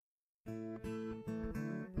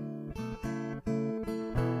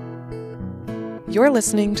You're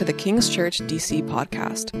listening to the King's Church DC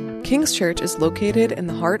podcast. King's Church is located in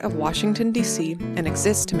the heart of Washington, D.C., and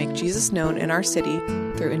exists to make Jesus known in our city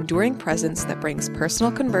through enduring presence that brings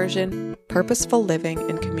personal conversion, purposeful living,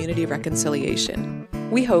 and community reconciliation.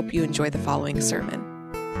 We hope you enjoy the following sermon.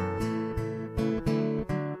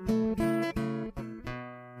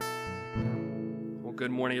 Good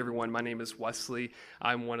morning, everyone. My name is Wesley.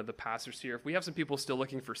 I'm one of the pastors here. If we have some people still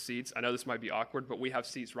looking for seats, I know this might be awkward, but we have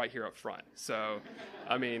seats right here up front. So,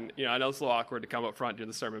 I know it's a little awkward to come up front during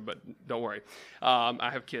the sermon, but don't worry. I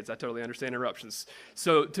have kids. I totally understand interruptions.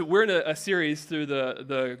 So, we're in a series through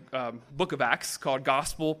the book of Acts called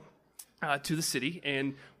Gospel to the City,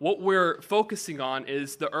 and what we're focusing on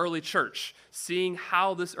is the early church, seeing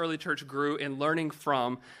how this early church grew and learning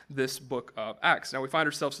from this book of Acts. Now we find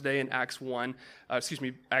ourselves today in Acts 8,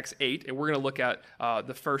 and we're going to look at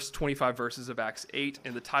the first 25 verses of Acts 8,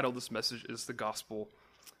 and the title of this message is The Gospel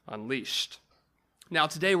Unleashed. Now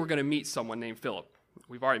today we're going to meet someone named Philip.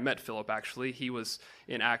 We've already met Philip, actually. He was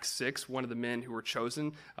in Acts 6, one of the men who were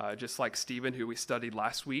chosen, just like Stephen, who we studied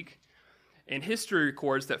last week. And history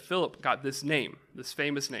records that Philip got this name, this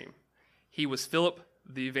famous name. He was Philip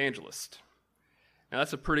the Evangelist. Now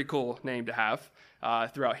that's a pretty cool name to have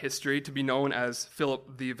throughout history, to be known as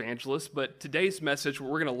Philip the Evangelist. But today's message,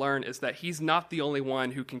 what we're going to learn is that he's not the only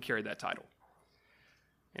one who can carry that title.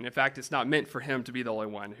 And in fact, it's not meant for him to be the only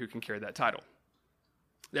one who can carry that title.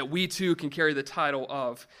 That we too can carry the title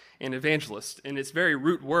of an evangelist. And it's very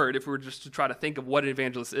root word if we were just to try to think of what an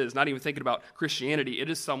evangelist is, not even thinking about Christianity. It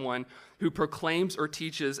is someone who proclaims or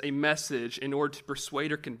teaches a message in order to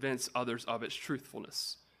persuade or convince others of its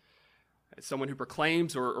truthfulness. It's someone who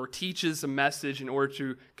proclaims or teaches a message in order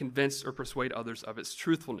to convince or persuade others of its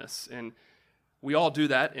truthfulness. And we all do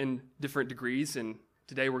that in different degrees. And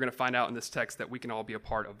today we're going to find out in this text that we can all be a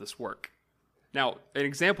part of this work. Now, an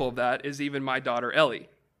example of that is even my daughter, Ellie.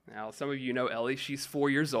 Now, some of you know Ellie. She's 4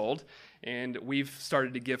 years old, and we've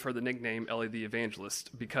started to give her the nickname Ellie the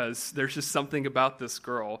Evangelist because there's just something about this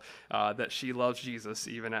girl that she loves Jesus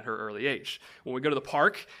even at her early age. When we go to the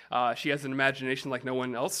park, she has an imagination like no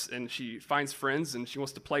one else, and she finds friends, and she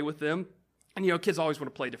wants to play with them. And, kids always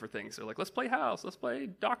want to play different things. They're like, let's play house, let's play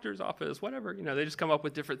doctor's office, whatever. They just come up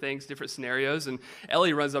with different things, different scenarios. And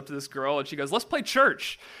Ellie runs up to this girl, and she goes, let's play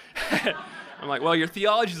church. I'm like, well, your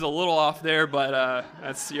theology's a little off there, but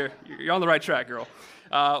you're on the right track, girl.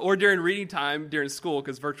 Or during reading time during school,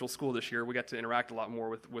 because virtual school this year, we got to interact a lot more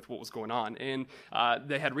with what was going on. And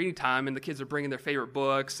they had reading time, and the kids are bringing their favorite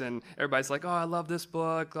books, and everybody's like, oh, I love this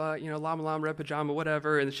book, Llama Llama, Red Pajama,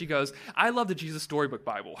 whatever. And she goes, I love the Jesus Storybook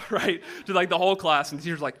Bible, right? To like the whole class, and the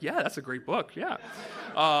teacher's like, yeah, that's a great book, yeah.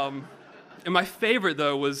 And my favorite,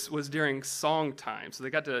 though, was during song time. So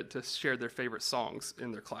they got to share their favorite songs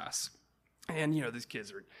in their class. And, these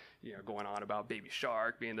kids are, going on about Baby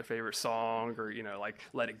Shark being their favorite song or, like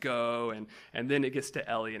Let It Go. And then it gets to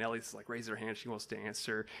Ellie, and Ellie's like, raise her hand. She wants to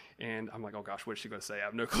answer. And I'm like, oh, gosh, what is she going to say? I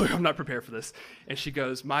have no clue. I'm not prepared for this. And she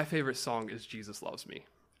goes, my favorite song is Jesus Loves Me.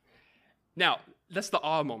 Now, that's the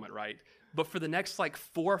awe moment, right? But for the next 4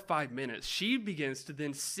 or 5 minutes, she begins to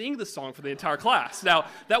then sing the song for the entire class. Now,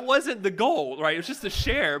 that wasn't the goal, right? It was just to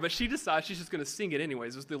share, but she decides she's just going to sing it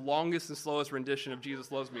anyways. It was the longest and slowest rendition of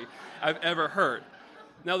Jesus Loves Me I've ever heard.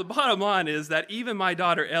 Now, the bottom line is that even my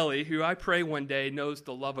daughter Ellie, who I pray one day knows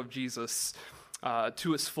the love of Jesus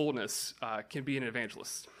to its fullness, can be an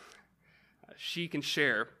evangelist. She can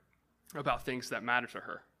share about things that matter to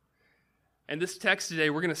her. In this text today,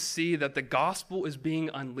 we're going to see that the gospel is being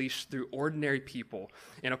unleashed through ordinary people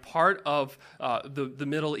in a part of the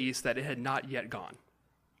Middle East that it had not yet gone.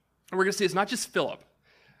 And we're going to see it's not just Philip,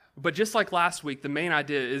 but just like last week, the main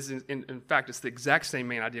idea is, in fact, it's the exact same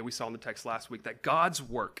main idea we saw in the text last week, that God's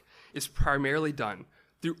work is primarily done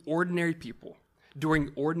through ordinary people,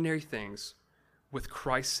 doing ordinary things with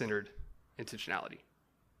Christ-centered intentionality.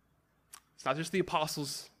 It's not just the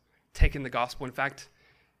apostles taking the gospel. In fact,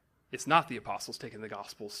 it's not the apostles taking the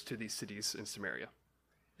gospels to these cities in Samaria.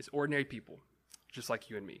 It's ordinary people, just like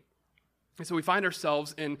you and me. And so we find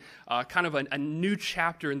ourselves in kind of a new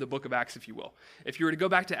chapter in the book of Acts, if you will. If you were to go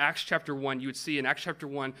back to Acts chapter 1, you would see in Acts chapter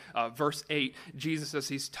 1, verse 8, Jesus, as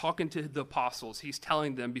he's talking to the apostles, he's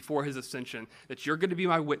telling them before his ascension that you're going to be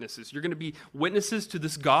my witnesses. You're going to be witnesses to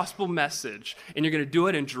this gospel message, and you're going to do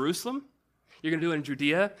it in Jerusalem, you're going to do it in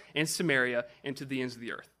Judea and Samaria, and to the ends of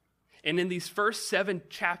the earth. And in these first 7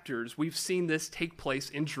 chapters, we've seen this take place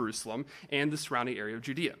in Jerusalem and the surrounding area of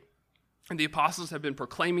Judea. And the apostles have been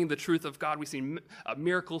proclaiming the truth of God. We've seen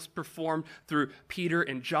miracles performed through Peter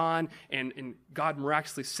and John, and God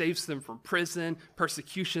miraculously saves them from prison.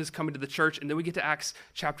 Persecution is coming to the church. And then we get to Acts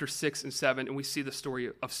chapter 6 and 7, and we see the story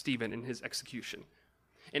of Stephen and his execution.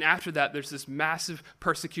 And after that, there's this massive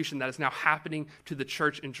persecution that is now happening to the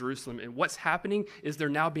church in Jerusalem. And what's happening is they're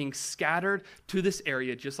now being scattered to this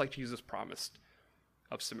area, just like Jesus promised,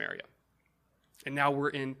 of Samaria. And now we're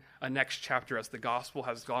in a next chapter as the gospel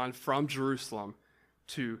has gone from Jerusalem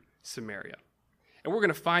to Samaria. And we're going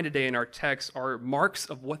to find today in our text are marks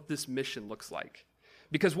of what this mission looks like.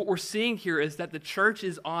 Because what we're seeing here is that the church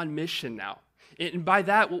is on mission now. And by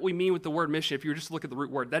that, what we mean with the word mission, if you just look at the root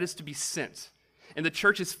word, that is to be sent. And the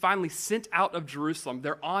church is finally sent out of Jerusalem.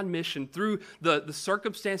 They're on mission through the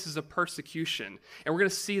circumstances of persecution. And we're going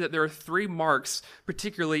to see that there are 3 marks,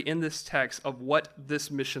 particularly in this text, of what this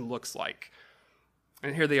mission looks like.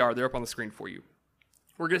 And here they are. They're up on the screen for you.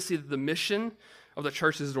 We're going to see that the mission of the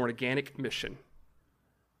church is an organic mission.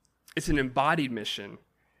 It's an embodied mission.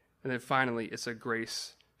 And then finally, it's a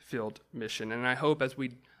grace-filled mission. And I hope as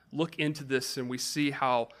we look into this and we see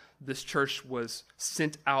how this church was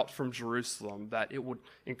sent out from Jerusalem, that it would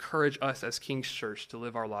encourage us as King's Church to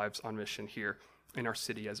live our lives on mission here in our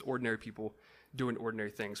city as ordinary people doing ordinary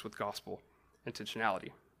things with gospel intentionality.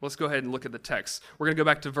 Let's go ahead and look at the text. We're going to go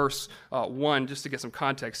back to verse 1 just to get some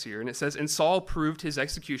context here. And it says, "And Saul approved his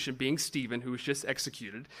execution, being Stephen, who was just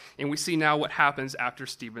executed." And we see now what happens after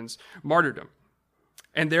Stephen's martyrdom.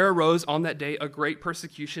 "And there arose on that day a great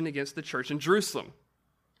persecution against the church in Jerusalem.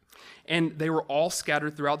 And they were all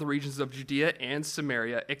scattered throughout the regions of Judea and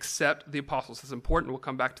Samaria, except the apostles." That's important. We'll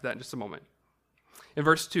come back to that in just a moment. In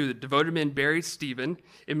verse 2, "The devoted men buried Stephen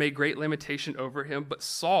and made great lamentation over him. But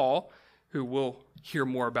Saul," who we'll hear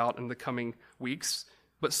more about in the coming weeks,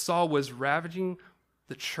 "but Saul was ravaging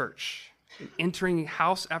the church. And entering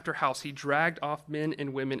house after house, he dragged off men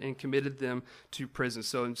and women and committed them to prison."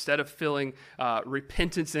 So instead of feeling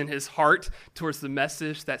repentance in his heart towards the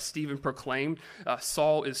message that Stephen proclaimed,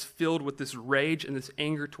 Saul is filled with this rage and this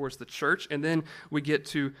anger towards the church. And then we get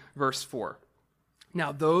to verse 4.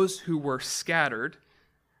 "Now those who were scattered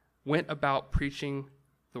went about preaching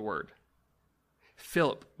the word.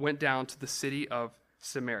 Philip went down to the city of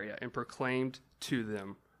Samaria and proclaimed to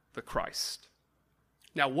them the Christ."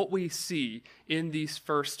 Now, what we see in these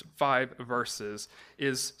first 5 verses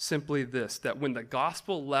is simply this, that when the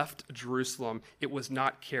gospel left Jerusalem, it was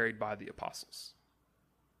not carried by the apostles.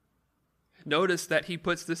 Notice that he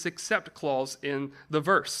puts this except clause in the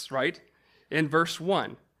verse, right? In verse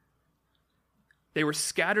 1, they were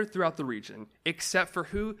scattered throughout the region, except for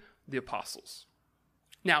who? The apostles.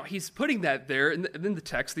 Now, he's putting that there in the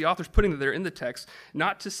text, the author's putting it there in the text,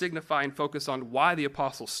 not to signify and focus on why the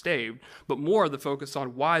apostles stayed, but more the focus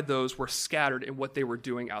on why those were scattered and what they were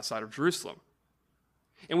doing outside of Jerusalem.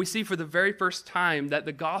 And we see for the very first time that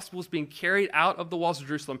the gospel is being carried out of the walls of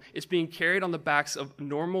Jerusalem. It's being carried on the backs of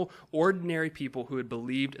normal, ordinary people who had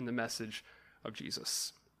believed in the message of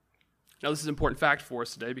Jesus. Now, this is an important fact for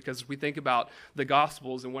us today because if we think about the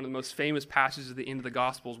Gospels and one of the most famous passages at the end of the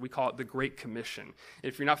Gospels, we call it the Great Commission.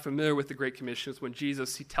 And if you're not familiar with the Great Commission, it's when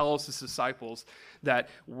Jesus, he tells his disciples that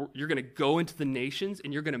you're going to go into the nations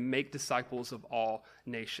and you're going to make disciples of all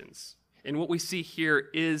nations. And what we see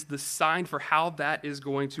here is the sign for how that is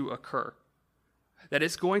going to occur. That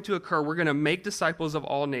it's going to occur, we're going to make disciples of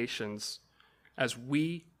all nations as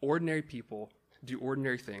we, ordinary people, do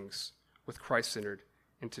ordinary things with Christ-centered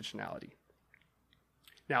intentionality.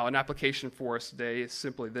 Now, an application for us today is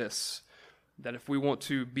simply this, that if we want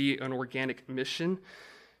to be an organic mission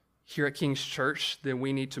here at King's Church, then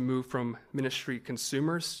we need to move from ministry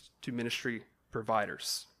consumers to ministry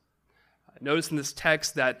providers. Notice in this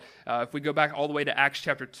text that if we go back all the way to Acts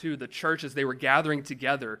chapter 2, the church, as they were gathering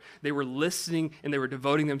together, they were listening and they were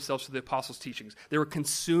devoting themselves to the apostles' teachings. They were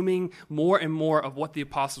consuming more and more of what the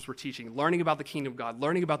apostles were teaching, learning about the kingdom of God,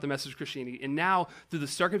 learning about the message of Christianity. And now, through the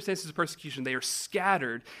circumstances of persecution, they are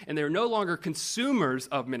scattered and they are no longer consumers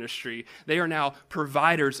of ministry. They are now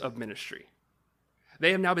providers of ministry.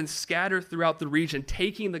 They have now been scattered throughout the region,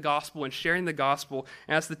 taking the gospel and sharing the gospel,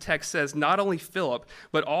 as the text says, not only Philip,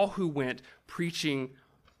 but all who went preaching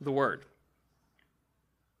the word.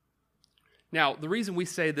 Now, the reason we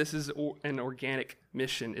say this is an organic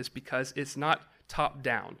mission is because it's not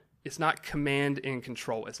top-down. It's not command and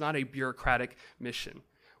control. It's not a bureaucratic mission.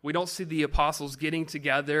 We don't see the apostles getting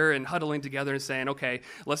together and huddling together and saying, okay,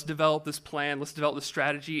 let's develop this plan, let's develop this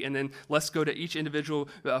strategy, and then let's go to each individual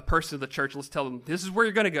person of the church, let's tell them, this is where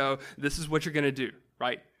you're going to go, this is what you're going to do,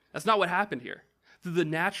 right? That's not what happened here. Through the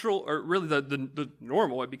natural, or really the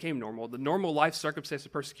normal, it became normal, the normal life circumstance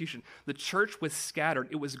of persecution, the church was scattered.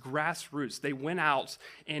 It was grassroots. They went out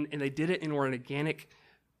and they did it in an organic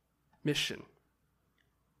mission.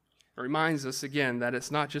 It reminds us again that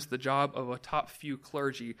it's not just the job of a top few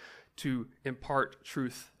clergy to impart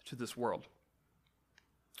truth to this world.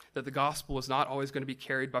 That the gospel is not always going to be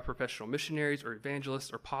carried by professional missionaries or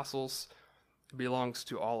evangelists or apostles. It belongs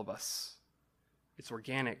to all of us. It's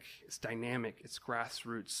organic, it's dynamic, it's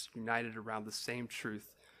grassroots, united around the same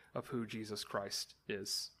truth of who Jesus Christ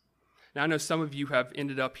is. Now, I know some of you have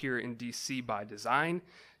ended up here in D.C. by design.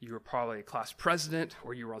 You were probably a class president,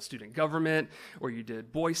 or you were on student government, or you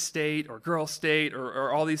did boy state or girl state,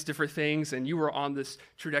 or all these different things, and you were on this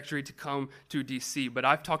trajectory to come to D.C. But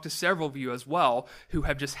I've talked to several of you as well who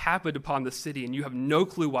have just happened upon the city, and you have no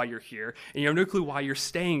clue why you're here, and you have no clue why you're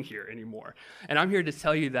staying here anymore. And I'm here to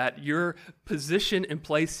tell you that your position and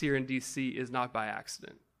place here in D.C. is not by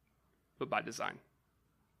accident, but by design.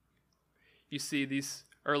 You see, these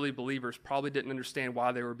early believers probably didn't understand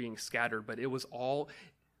why they were being scattered, but it was all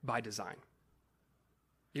by design.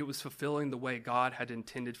 It was fulfilling the way God had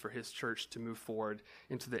intended for his church to move forward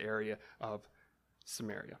into the area of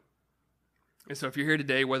Samaria. And so if you're here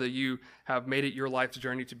today, whether you have made it your life's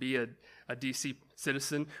journey to be a DC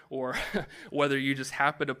citizen or whether you just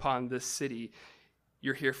happened upon this city,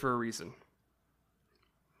 you're here for a reason.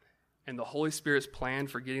 And the Holy Spirit's plan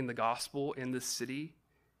for getting the gospel in this city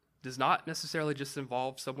does not necessarily just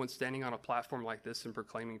involve someone standing on a platform like this and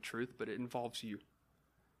proclaiming truth, but it involves you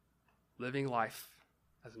living life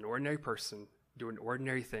as an ordinary person, doing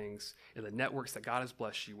ordinary things in the networks that God has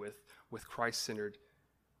blessed you with Christ-centered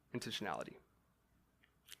intentionality.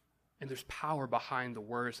 And there's power behind the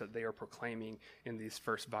words that they are proclaiming in these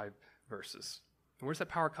first 5 verses. And where does that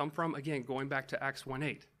power come from? Again, going back to Acts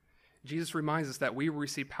 1:8. Jesus reminds us that we will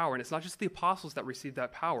receive power, and it's not just the apostles that receive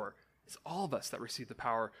that power. It's all of us that receive the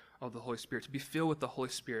power of the Holy Spirit, to be filled with the Holy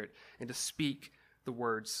Spirit and to speak the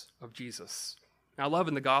words of Jesus. Now, I love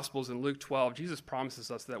in the Gospels in Luke 12, Jesus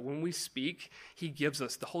promises us that when we speak,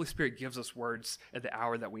 the Holy Spirit gives us words at the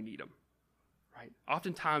hour that we need them. Right?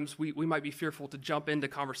 Oftentimes, we might be fearful to jump into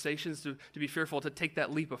conversations, to be fearful to take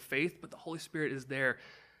that leap of faith, but the Holy Spirit is there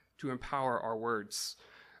to empower our words.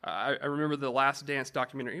 I remember the Last Dance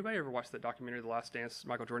documentary. Anybody ever watched that documentary, The Last Dance,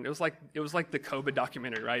 Michael Jordan? It was like the COVID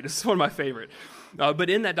documentary, right? It's one of my favorite. But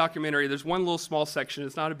in that documentary, there's one little small section.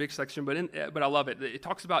 It's not a big section, but I love it. It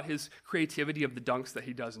talks about his creativity of the dunks that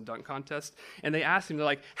he does in dunk contests. And they asked him, they're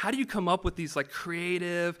like, how do you come up with these like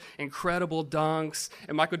creative, incredible dunks?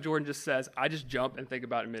 And Michael Jordan just says, I just jump and think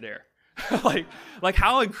about it midair. like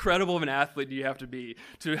how incredible of an athlete do you have to be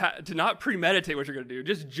to not premeditate what you're going to do,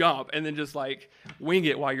 just jump and then just like wing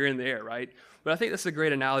it while you're in the air, right? But I think that's a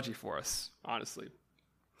great analogy for us, honestly.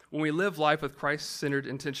 When we live life with Christ-centered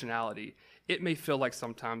intentionality, it may feel like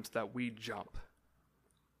sometimes that we jump.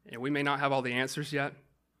 And we may not have all the answers yet.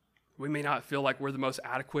 We may not feel like we're the most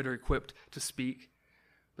adequate or equipped to speak,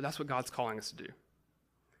 but that's what God's calling us to do.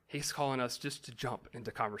 He's calling us just to jump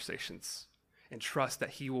into conversations and trust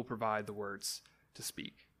that he will provide the words to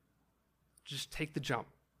speak. Just take the jump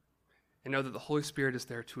and know that the Holy Spirit is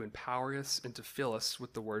there to empower us and to fill us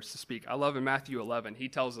with the words to speak. I love in Matthew 11, he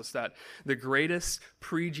tells us that the greatest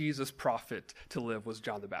pre-Jesus prophet to live was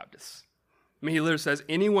John the Baptist. I mean, he literally says,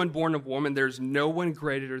 anyone born of woman, there's no one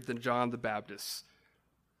greater than John the Baptist.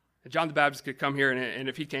 And John the Baptist could come here, and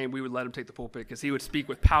if he came, we would let him take the pulpit because he would speak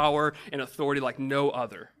with power and authority like no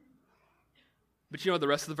other. But you know what the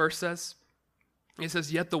rest of the verse says? It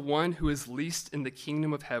says, yet the one who is least in the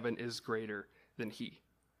kingdom of heaven is greater than he.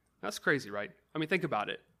 That's crazy, right? I mean, think about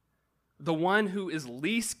it. The one who is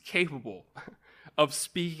least capable of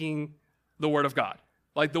speaking the word of God.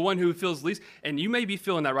 Like the one who feels least, and you may be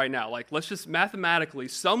feeling that right now. Like, let's just mathematically,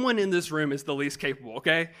 someone in this room is the least capable,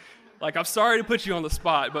 okay? Like, I'm sorry to put you on the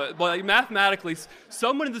spot, but like, mathematically,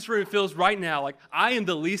 someone in this room feels right now like, I am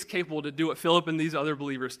the least capable to do what Philip and these other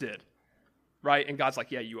believers did. Right? And God's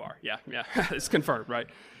like, yeah, you are. Yeah. It's confirmed, right?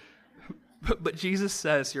 But Jesus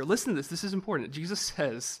says here, listen to this is important. Jesus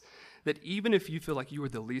says that even if you feel like you are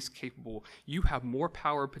the least capable, you have more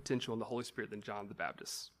power and potential in the Holy Spirit than John the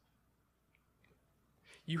Baptist.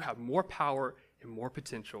 You have more power and more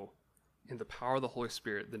potential in the power of the Holy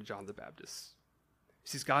Spirit than John the Baptist.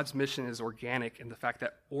 See, God's mission is organic in the fact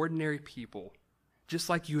that ordinary people, just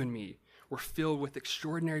like you and me, were filled with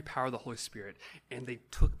extraordinary power of the Holy Spirit, and they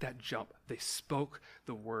took that jump. They spoke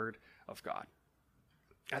the word of God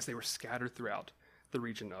as they were scattered throughout the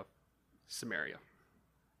region of Samaria.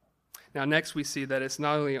 Now, next we see that it's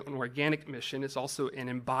not only an organic mission, it's also an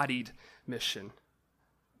embodied mission.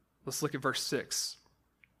 Let's look at verse 6.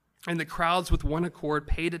 And the crowds with one accord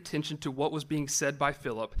paid attention to what was being said by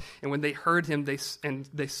Philip. And when they heard him, they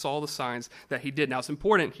saw the signs that he did. Now, it's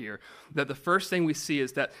important here that the first thing we see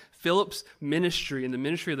is that Philip's ministry and the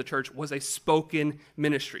ministry of the church was a spoken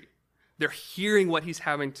ministry. They're hearing what he's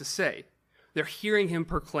having to say. They're hearing him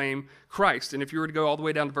proclaim Christ. And if you were to go all the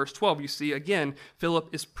way down to verse 12, you see, again, Philip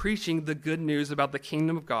is preaching the good news about the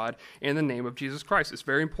kingdom of God in the name of Jesus Christ. It's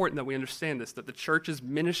very important that we understand this, that the church's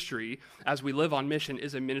ministry, as we live on mission,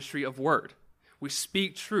 is a ministry of word. We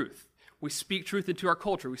speak truth. We speak truth into our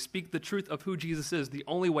culture. We speak the truth of who Jesus is, the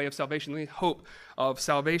only way of salvation, the only hope of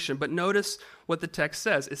salvation. But notice what the text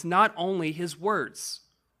says. It's not only his words.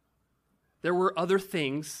 There were other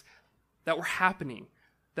things that were happening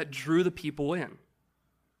that drew the people in.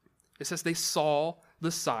 It says they saw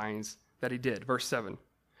the signs that he did. Verse 7,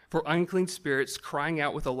 for unclean spirits crying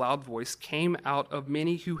out with a loud voice came out of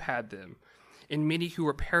many who had them, and many who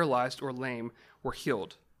were paralyzed or lame were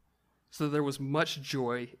healed. So there was much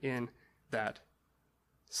joy in that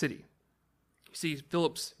city. You see,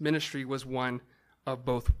 Philip's ministry was one of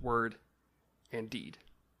both word and deed.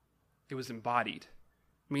 It was embodied,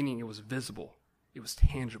 meaning it was visible, it was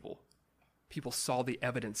tangible. People saw the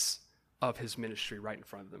evidence of his ministry right in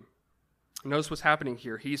front of them. Notice what's happening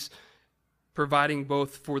here. He's providing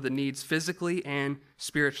both for the needs physically and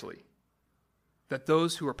spiritually. That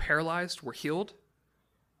those who were paralyzed were healed,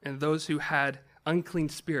 and those who had unclean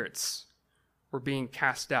spirits were being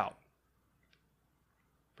cast out.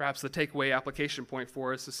 Perhaps the takeaway application point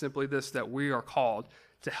for us is simply this, that we are called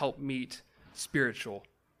to help meet spiritual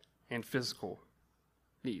and physical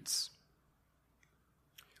needs.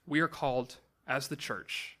 We are called as the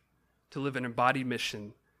church to live an embodied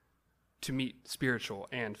mission to meet spiritual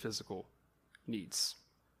and physical needs.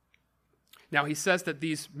 Now, he says that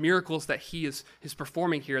these miracles that he is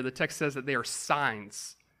performing here, the text says that they are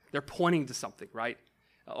signs. They're pointing to something, right?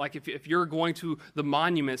 Like if you're going to the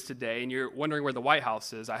monuments today and you're wondering where the White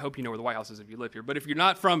House is, I hope you know where the White House is if you live here, but if you're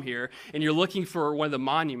not from here and you're looking for one of the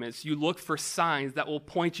monuments, you look for signs that will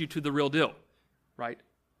point you to the real deal, right?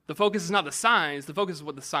 The focus is not the signs, the focus is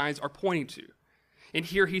what the signs are pointing to. And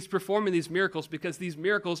here he's performing these miracles because these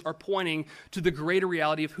miracles are pointing to the greater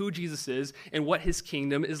reality of who Jesus is and what his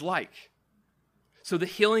kingdom is like. So the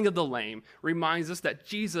healing of the lame reminds us that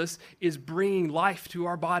Jesus is bringing life to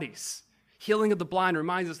our bodies. Healing of the blind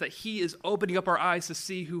reminds us that he is opening up our eyes to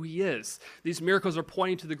see who he is. These miracles are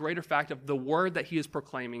pointing to the greater fact of the word that he is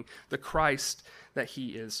proclaiming, the Christ that he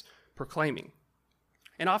is proclaiming.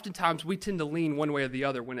 And oftentimes we tend to lean one way or the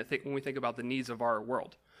other when we think about the needs of our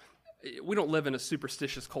world. We don't live in a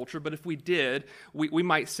superstitious culture, but if we did, we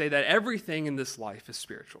might say that everything in this life is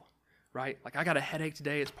spiritual, right? Like, I got a headache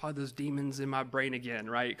today, it's probably those demons in my brain again,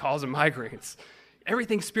 right? Causing migraines.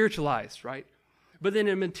 Everything's spiritualized, right? But then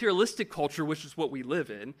in a materialistic culture, which is what we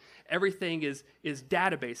live in, everything is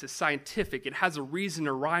database, it's scientific, it has a reason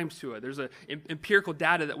or rhymes to it. There's empirical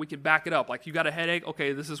data that we can back it up. Like, you got a headache,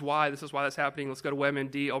 okay, this is why that's happening. Let's go to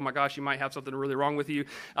WebMD. Oh my gosh, you might have something really wrong with you.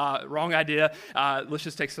 Wrong idea. Let's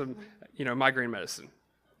just take some, migraine medicine,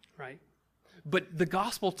 right? But the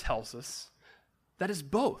gospel tells us that it's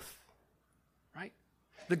both, right?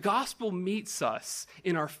 The gospel meets us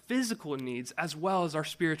in our physical needs as well as our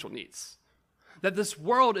spiritual needs. That this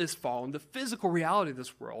world is fallen, the physical reality of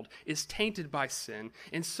this world is tainted by sin,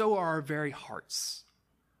 and so are our very hearts.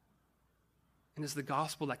 And it's the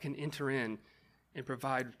gospel that can enter in and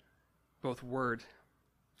provide both word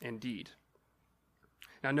and deed.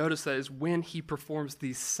 Now notice that is when he performs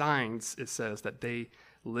these signs, it says that they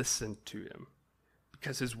listened to him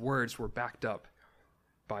because his words were backed up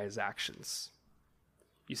by his actions.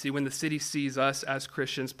 You see, when the city sees us as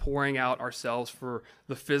Christians pouring out ourselves for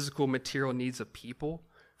the physical, material needs of people,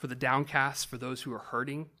 for the downcast, for those who are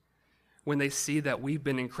hurting, when they see that we've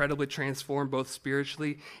been incredibly transformed both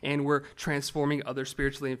spiritually and we're transforming others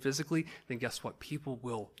spiritually and physically, then guess what? People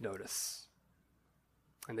will notice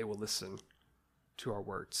and they will listen to our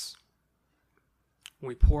words. When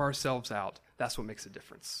we pour ourselves out, that's what makes a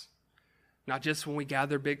difference. Not just when we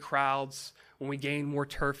gather big crowds, when we gain more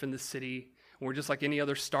turf in the city. We're just like any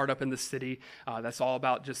other startup in the city. That's all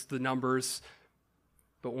about just the numbers.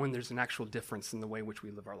 But when there's an actual difference in the way in which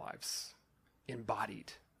we live our lives.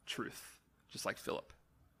 Embodied truth, just like Philip.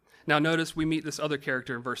 Now notice we meet this other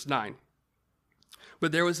character in verse 9.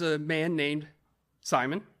 But there was a man named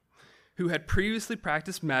Simon who had previously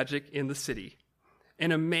practiced magic in the city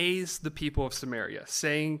and amazed the people of Samaria,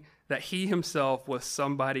 saying that he himself was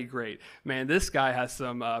somebody great. Man, this guy has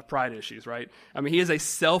some pride issues, right? I mean, he is a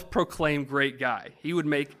self-proclaimed great guy. He would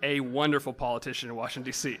make a wonderful politician in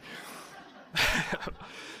Washington, D.C.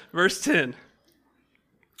 Verse 10.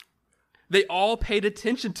 They all paid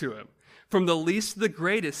attention to him, from the least to the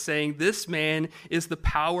greatest, saying, this man is the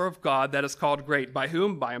power of God that is called great. By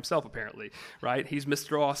whom? By himself, apparently, right? He's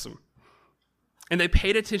Mr. Awesome. And they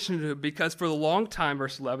paid attention to him because for a long time,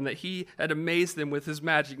 verse 11, that he had amazed them with his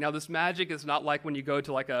magic. Now, this magic is not like when you go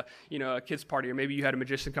to like a kid's party, or maybe you had a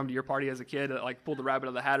magician come to your party as a kid that like pulled the rabbit out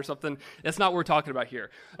of the hat or something. That's not what we're talking about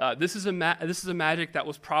here. This is a magic that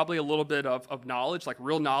was probably a little bit of knowledge, like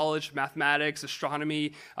real knowledge, mathematics,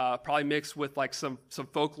 astronomy, probably mixed with like some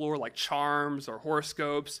folklore, like charms or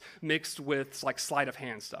horoscopes, mixed with like sleight of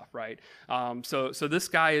hand stuff, right? So this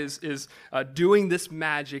guy is doing this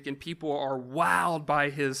magic, and people are wowed by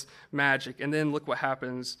his magic. And then look what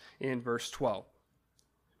happens in verse 12.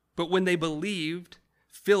 But when they believed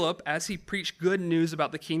Philip as he preached good news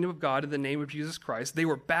about the kingdom of God in the name of Jesus Christ, they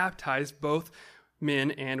were baptized, both men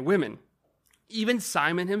and women. Even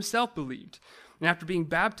Simon himself believed. And after being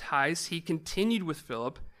baptized, he continued with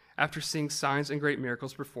Philip. After seeing signs and great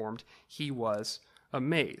miracles performed, he was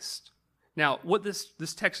amazed. Now, what this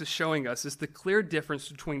text is showing us is the clear difference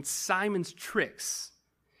between Simon's tricks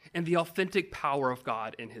and the authentic power of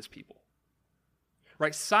God in his people.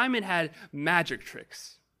 Right? Simon had magic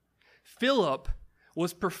tricks. Philip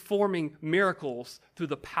was performing miracles through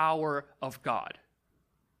the power of God.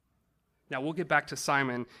 Now, we'll get back to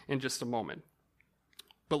Simon in just a moment.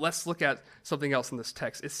 But let's look at something else in this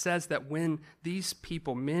text. It says that when these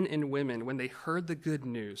people, men and women, when they heard the good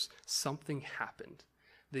news, something happened.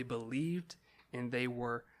 They believed and they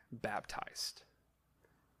were baptized.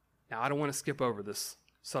 Now, I don't want to skip over this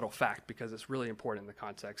subtle fact because it's really important in the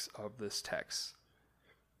context of this text.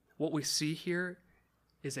 What we see here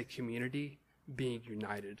is a community being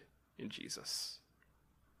united in Jesus.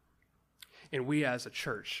 And we as a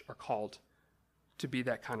church are called to be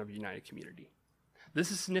that kind of united community.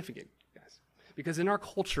 This is significant, guys, because in our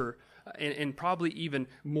culture, and probably even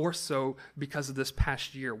more so because of this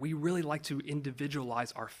past year, we really like to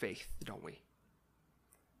individualize our faith, don't we?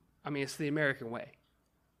 I mean, it's the American way.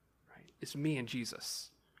 It's me and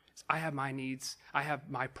Jesus. I have my needs, I have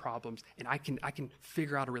my problems, and I can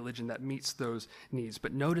figure out a religion that meets those needs.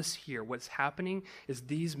 But notice here, what's happening is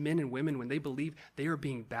these men and women, when they believe, they are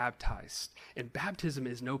being baptized. And baptism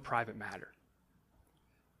is no private matter.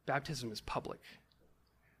 Baptism is public.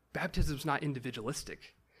 Baptism is not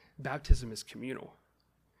individualistic. Baptism is communal.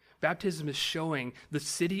 Baptism is showing the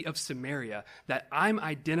city of Samaria that I'm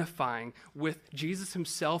identifying with Jesus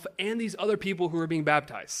himself and these other people who are being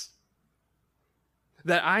baptized.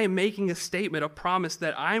 That I am making a statement, a promise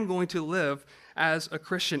that I'm going to live as a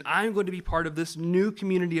Christian. I'm going to be part of this new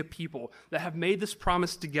community of people that have made this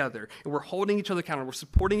promise together. And we're holding each other accountable. We're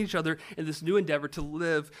supporting each other in this new endeavor to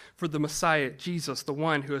live for the Messiah, Jesus, the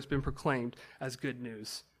one who has been proclaimed as good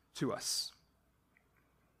news to us.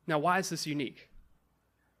 Now, why is this unique?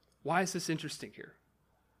 Why is this interesting here?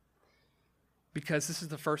 Because this is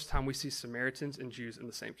the first time we see Samaritans and Jews in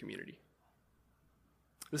the same community.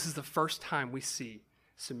 This is the first time we see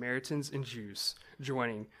Samaritans and Jews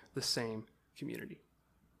joining the same community.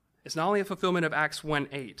 It's not only a fulfillment of Acts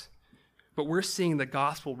 1:8, but we're seeing the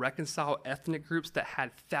gospel reconcile ethnic groups that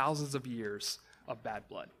had thousands of years of bad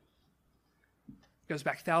blood. It goes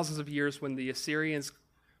back thousands of years when the Assyrians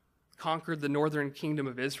conquered the northern kingdom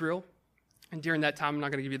of Israel. And during that time, I'm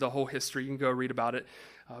not going to give you the whole history. You can go read about it.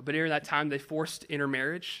 But during that time, they forced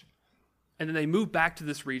intermarriage. And then they moved back to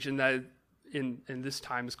this region that in this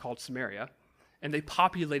time is called Samaria. And they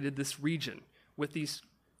populated this region with these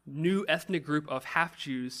new ethnic group of half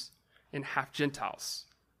Jews and half Gentiles.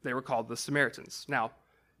 They were called the Samaritans. Now,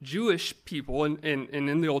 Jewish people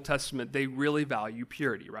in the Old Testament, they really value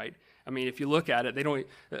purity, right? I mean, if you look at it, they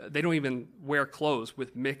don't even wear clothes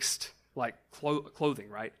with mixed like clothing,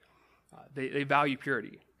 right? They value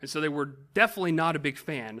purity. And so they were definitely not a big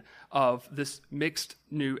fan of this mixed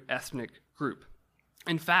new ethnic group.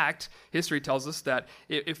 In fact, history tells us that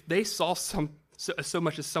if they saw so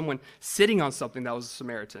much as someone sitting on something that was a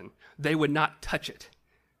Samaritan, they would not touch it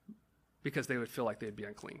because they would feel like they'd be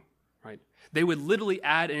unclean, right? They would literally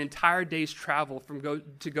add an entire day's travel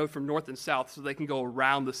to go from north and south so they can go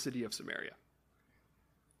around the city of Samaria.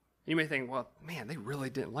 You may think, well, man, they really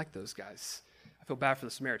didn't like those guys. I feel bad for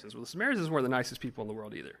the Samaritans. Well, the Samaritans weren't the nicest people in the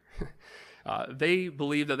world either. They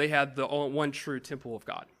believed that they had the one true temple of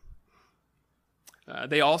God.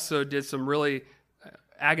 They also did some really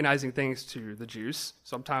agonizing things to the Jews.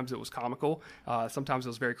 Sometimes it was comical. Sometimes it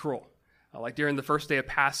was very cruel. Like during the first day of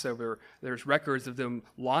Passover, there's records of them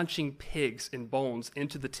launching pigs and bones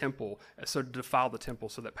into the temple so to defile the temple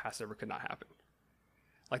so that Passover could not happen.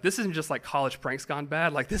 Like this isn't just like college pranks gone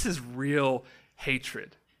bad. Like this is real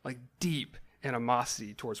hatred, like deep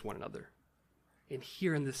animosity towards one another. And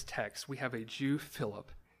here in this text, we have a Jew,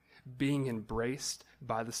 Philip, being embraced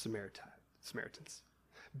by the Samaritans,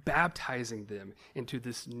 baptizing them into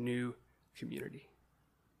this new community.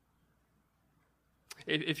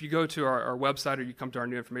 If you go to our website or you come to our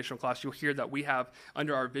new informational class, you'll hear that we have,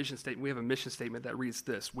 under our vision statement, we have a mission statement that reads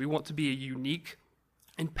this: we want to be a unique,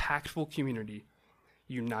 impactful community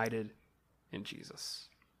united in Jesus.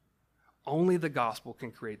 Only the gospel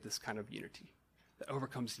can create this kind of unity that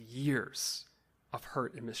overcomes years of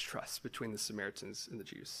hurt and mistrust between the Samaritans and the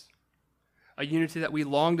Jews. A unity that we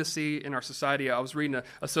long to see in our society. I was reading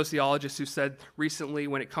a sociologist who said recently,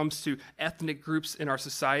 when it comes to ethnic groups in our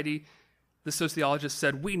society, the sociologist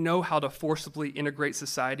said, we know how to forcibly integrate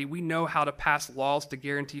society. We know how to pass laws to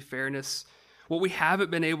guarantee fairness. What we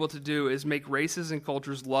haven't been able to do is make races and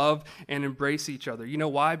cultures love and embrace each other. You know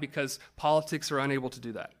why? Because politics are unable to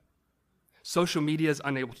do that. Social media is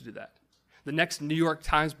unable to do that. The next New York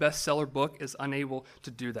Times bestseller book is unable to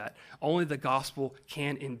do that. Only the gospel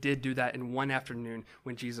can and did do that in one afternoon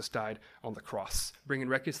when Jesus died on the cross, bringing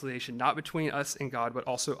reconciliation not between us and God, but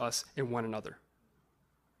also us and one another.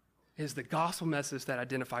 It is the gospel message that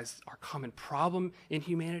identifies our common problem in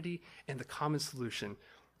humanity and the common solution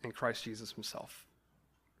in Christ Jesus himself.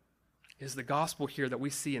 It is the gospel here that we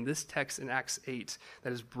see in this text in Acts 8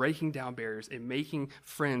 that is breaking down barriers and making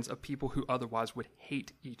friends of people who otherwise would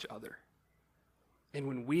hate each other. And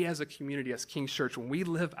when we as a community, as King's Church, when we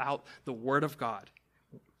live out the word of God,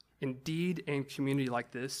 in deed and community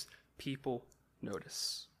like this, people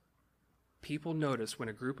notice. People notice when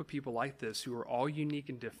a group of people like this, who are all unique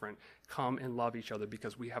and different, come and love each other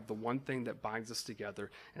because we have the one thing that binds us together,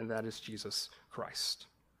 and that is Jesus Christ.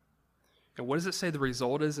 And what does it say the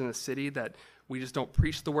result is in a city that we just don't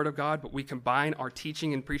preach the word of God, but we combine our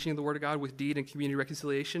teaching and preaching of the word of God with deed and community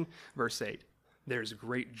reconciliation? Verse 8, there's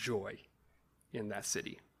great joy in that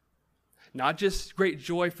city. Not just great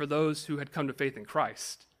joy for those who had come to faith in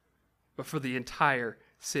Christ, but for the entire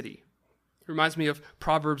city. It reminds me of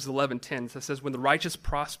Proverbs 11:10 that says, when the righteous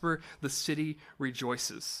prosper, the city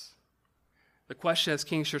rejoices. The question as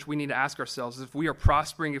King's Church we need to ask ourselves is, if we are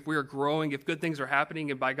prospering, if we are growing, if good things are happening,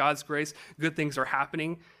 and by God's grace, good things are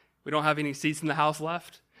happening, we don't have any seats in the house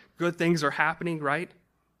left, good things are happening, right?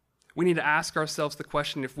 We need to ask ourselves the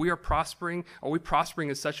question, if we are prospering, are we prospering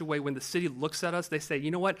in such a way when the city looks at us, they say,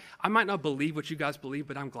 you know what, I might not believe what you guys believe,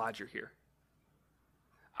 but I'm glad you're here.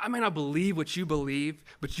 I might not believe what you believe,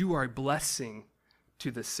 but you are a blessing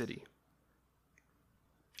to this city.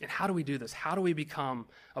 And how do we do this? How do we become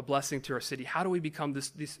a blessing to our city? How do we become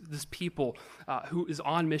this people who is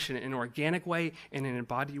on mission in an organic way and in an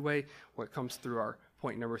embodied way? Well, it comes through our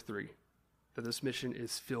point number 3, that this mission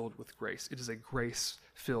is filled with grace. It is a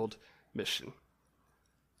grace-filled mission.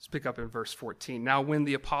 Let's pick up in verse 14. Now, when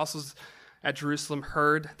the apostles at Jerusalem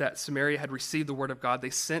heard that Samaria had received the word of God, they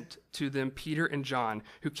sent to them Peter and John,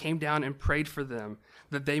 who came down and prayed for them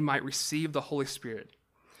that they might receive the Holy Spirit.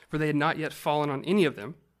 For they had not yet fallen on any of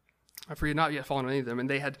them, and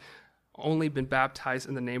they had only been baptized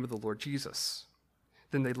in the name of the Lord Jesus.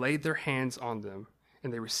 Then they laid their hands on them,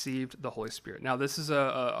 and they received the Holy Spirit. Now, this is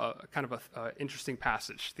a kind of an interesting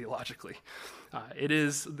passage theologically. It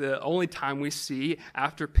is the only time we see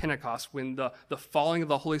after Pentecost when the falling of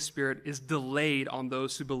the Holy Spirit is delayed on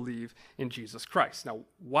those who believe in Jesus Christ. Now,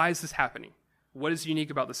 why is this happening? What is unique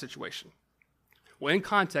about the situation? Well, in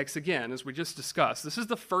context, again, as we just discussed, this is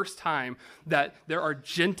the first time that there are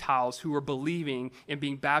Gentiles who are believing and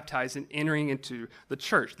being baptized and entering into the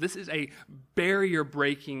church. This is a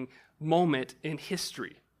barrier-breaking moment in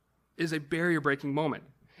history. It is a barrier-breaking moment.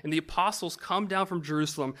 And the apostles come down from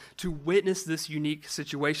Jerusalem to witness this unique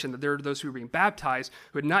situation, that there are those who are being baptized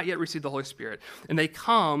who had not yet received the Holy Spirit. And they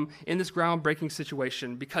come in this groundbreaking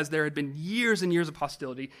situation because there had been years and years of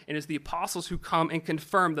hostility, and it's the apostles who come and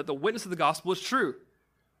confirm that the witness of the gospel is true.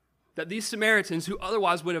 That these Samaritans, who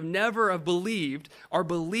otherwise would have never have believed, are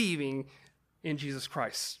believing in Jesus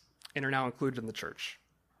Christ and are now included in the church.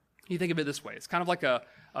 You think of it this way. It's kind of like a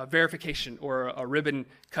verification or a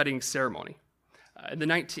ribbon-cutting ceremony. In the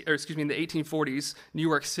 1840s, New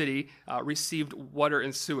York City received water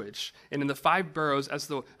and sewage. And in the 5 boroughs, as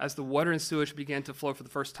the water and sewage began to flow for the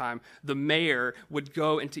first time, the mayor would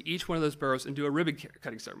go into each one of those boroughs and do a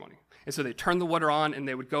ribbon-cutting ceremony. And so they turned the water on, and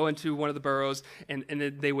they would go into one of the boroughs, and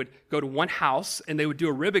then they would go to one house, and they would do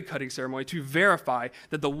a ribbon-cutting ceremony to verify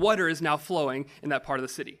that the water is now flowing in that part of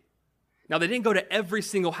the city. Now, they didn't go to every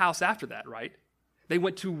single house after that, right? They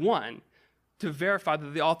went to one to verify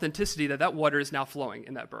that the authenticity that water is now flowing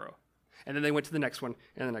in that borough. And then they went to the next one,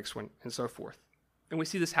 and the next one, and so forth. And we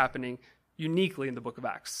see this happening uniquely in the book of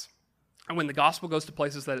Acts. And when the gospel goes to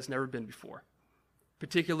places that it's never been before,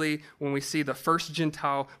 particularly when we see the first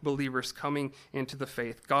Gentile believers coming into the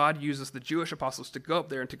faith. God uses the Jewish apostles to go up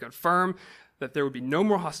there and to confirm that there would be no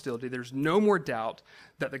more hostility, there's no more doubt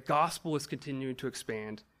that the gospel is continuing to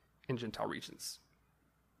expand in Gentile regions.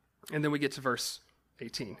 And then we get to verse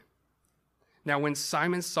 18. Now, when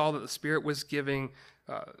Simon saw that the Spirit was giving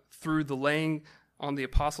through the laying on the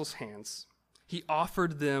apostles' hands, he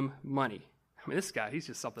offered them money. I mean, this guy, he's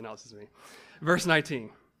just something else, isn't he? Verse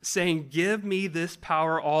 19, saying, "Give me this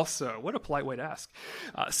power also." What a polite way to ask.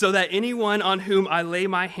 "So that anyone on whom I lay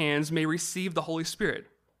my hands may receive the Holy Spirit."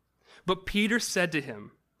 But Peter said to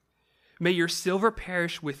him, "May your silver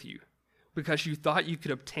perish with you, because you thought you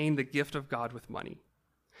could obtain the gift of God with money.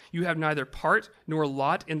 You have neither part nor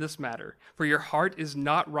lot in this matter, for your heart is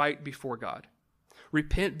not right before God.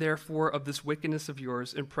 Repent, therefore, of this wickedness of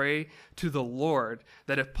yours, and pray to the Lord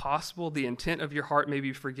that, if possible, the intent of your heart may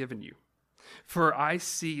be forgiven you. For I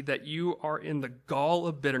see that you are in the gall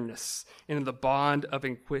of bitterness and in the bond of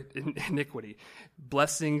iniquity.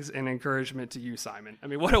 Blessings and encouragement to you, Simon." I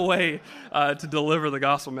mean, what a way to deliver the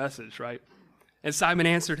gospel message, right? And Simon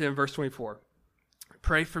answered him, verse 24,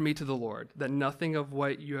 "Pray for me to the Lord, that nothing of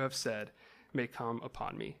what you have said may come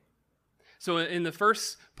upon me." So in the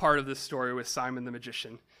first part of this story with Simon the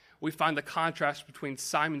magician, we find the contrast between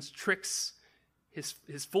Simon's tricks,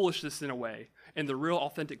 his foolishness in a way, and the real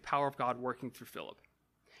authentic power of God working through Philip.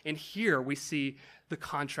 And here we see the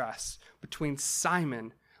contrast between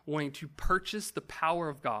Simon wanting to purchase the power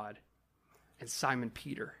of God and Simon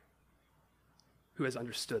Peter, who has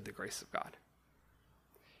understood the grace of God.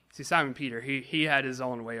 See, Simon Peter, he had his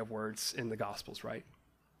own way of words in the Gospels, right?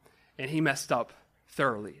 And he messed up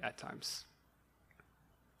thoroughly at times.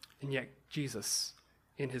 And yet Jesus,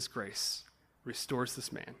 in his grace, restores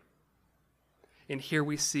this man. And here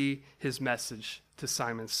we see his message to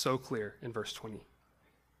Simon so clear in verse 20.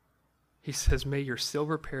 He says, "May your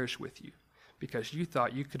silver perish with you, because you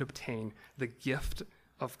thought you could obtain the gift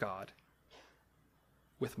of God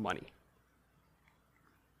with money."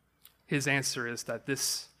 His answer is that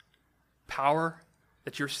this power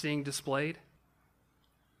that you're seeing displayed,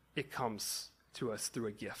 it comes to us through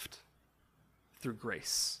a gift, through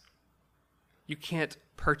grace. You can't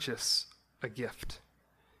purchase a gift.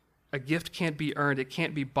 A gift can't be earned. It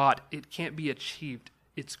can't be bought. It can't be achieved.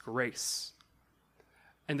 It's grace.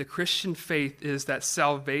 And the Christian faith is that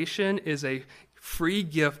salvation is a free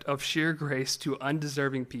gift of sheer grace to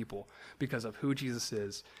undeserving people because of who Jesus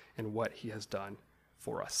is and what he has done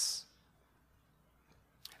for us.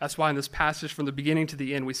 That's why in this passage from the beginning to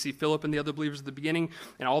the end, we see Philip and the other believers at the beginning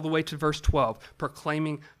and all the way to verse 12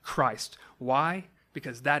 proclaiming Christ. Why?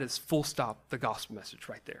 Because that is full stop the gospel message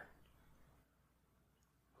right there.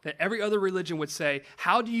 That every other religion would say,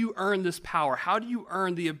 how do you earn this power? How do you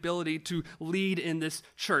earn the ability to lead in this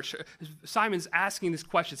church? Simon's asking these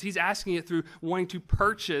questions. He's asking it through wanting to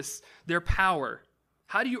purchase their power.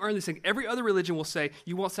 How do you earn this thing? Every other religion will say,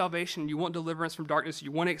 you want salvation, you want deliverance from darkness,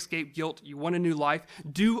 you want to escape guilt, you want a new life.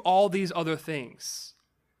 Do all these other things.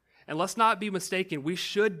 And let's not be mistaken, we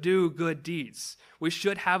should do good deeds. We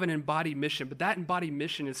should have an embodied mission, but that embodied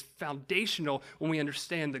mission is foundational when we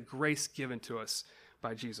understand the grace given to us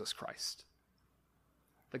by Jesus Christ.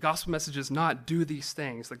 The gospel message is not do these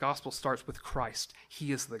things. The gospel starts with Christ.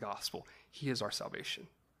 He is the gospel. He is our salvation.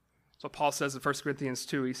 So Paul says in 1 Corinthians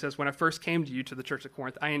 2, he says, when I first came to you, to the church of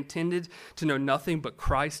Corinth, I intended to know nothing but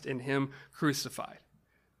Christ and him crucified.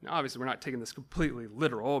 Now, obviously, we're not taking this completely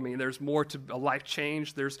literal. I mean, there's more to a life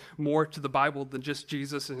change. There's more to the Bible than just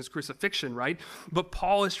Jesus and his crucifixion, right? But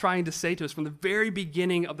Paul is trying to say to us from the very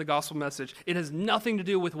beginning of the gospel message, it has nothing to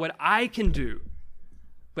do with what I can do,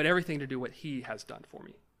 but everything to do with what he has done for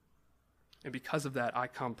me. And because of that, I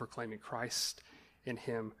come proclaiming Christ and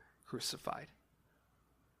him crucified.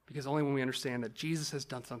 Because only when we understand that Jesus has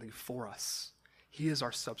done something for us, he is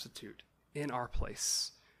our substitute in our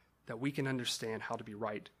place, that we can understand how to be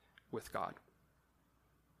right with God.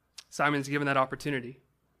 Simon's given that opportunity.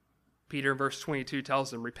 Peter in verse 22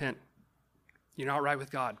 tells him, repent. You're not right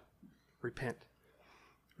with God. Repent.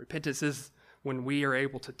 Repentance is when we are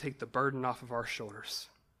able to take the burden off of our shoulders.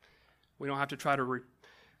 We don't have to try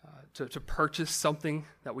to purchase something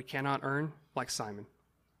that we cannot earn like Simon.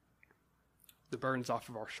 The burden's off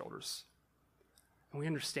of our shoulders. And we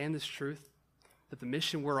understand this truth, that the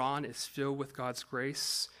mission we're on is filled with God's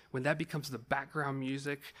grace. When that becomes the background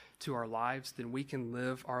music to our lives, then we can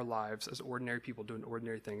live our lives as ordinary people doing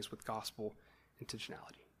ordinary things with gospel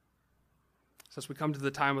intentionality. So as we come to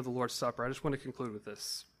the time of the Lord's Supper, I just want to conclude with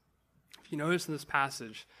this. If you notice in this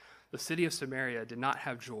passage, the city of Samaria did not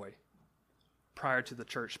have joy prior to the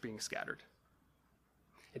church being scattered.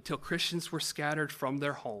 Until Christians were scattered from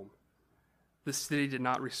their home, the city did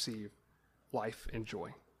not receive life and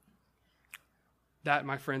joy. That,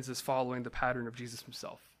 my friends, is following the pattern of Jesus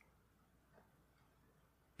himself.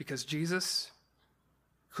 Because Jesus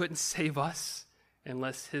couldn't save us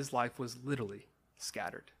unless his life was literally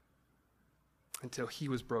scattered, until he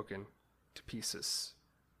was broken to pieces,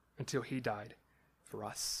 until he died for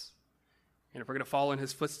us. And if we're going to follow in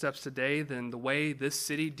his footsteps today, then the way this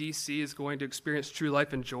city, DC, is going to experience true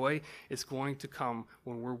life and joy is going to come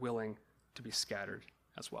when we're willing to be scattered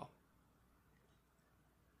as well.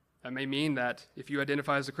 That may mean that if you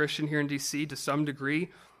identify as a Christian here in DC, to some degree,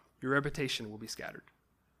 your reputation will be scattered.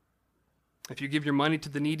 If you give your money to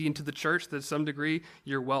the needy and to the church, to some degree,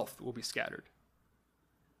 your wealth will be scattered.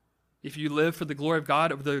 If you live for the glory of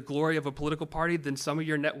God over the glory of a political party, then some of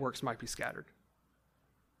your networks might be scattered.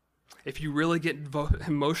 If you really get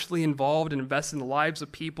emotionally involved and invest in the lives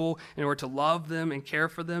of people in order to love them and care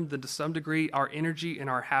for them, then to some degree, our energy and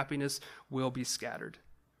our happiness will be scattered.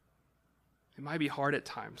 It might be hard at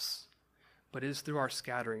times, but it is through our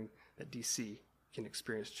scattering that DC can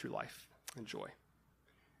experience true life and joy.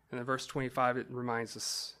 And in verse 25, it reminds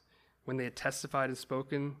us, when they had testified and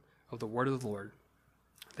spoken of the word of the Lord,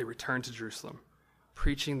 they returned to Jerusalem,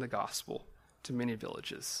 preaching the gospel to many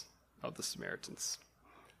villages of the Samaritans.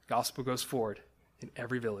 The gospel goes forward in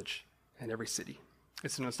every village and every city.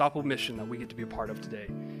 It's an unstoppable mission that we get to be a part of today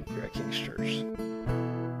here at King's Church.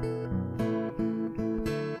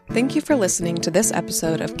 Thank you for listening to this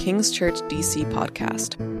episode of King's Church DC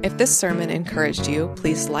podcast. If this sermon encouraged you,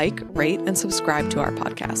 please like, rate, and subscribe to our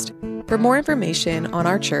podcast. For more information on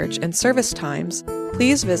our church and service times,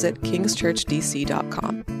 please visit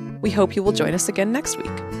kingschurchdc.com. We hope you will join us again next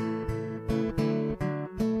week.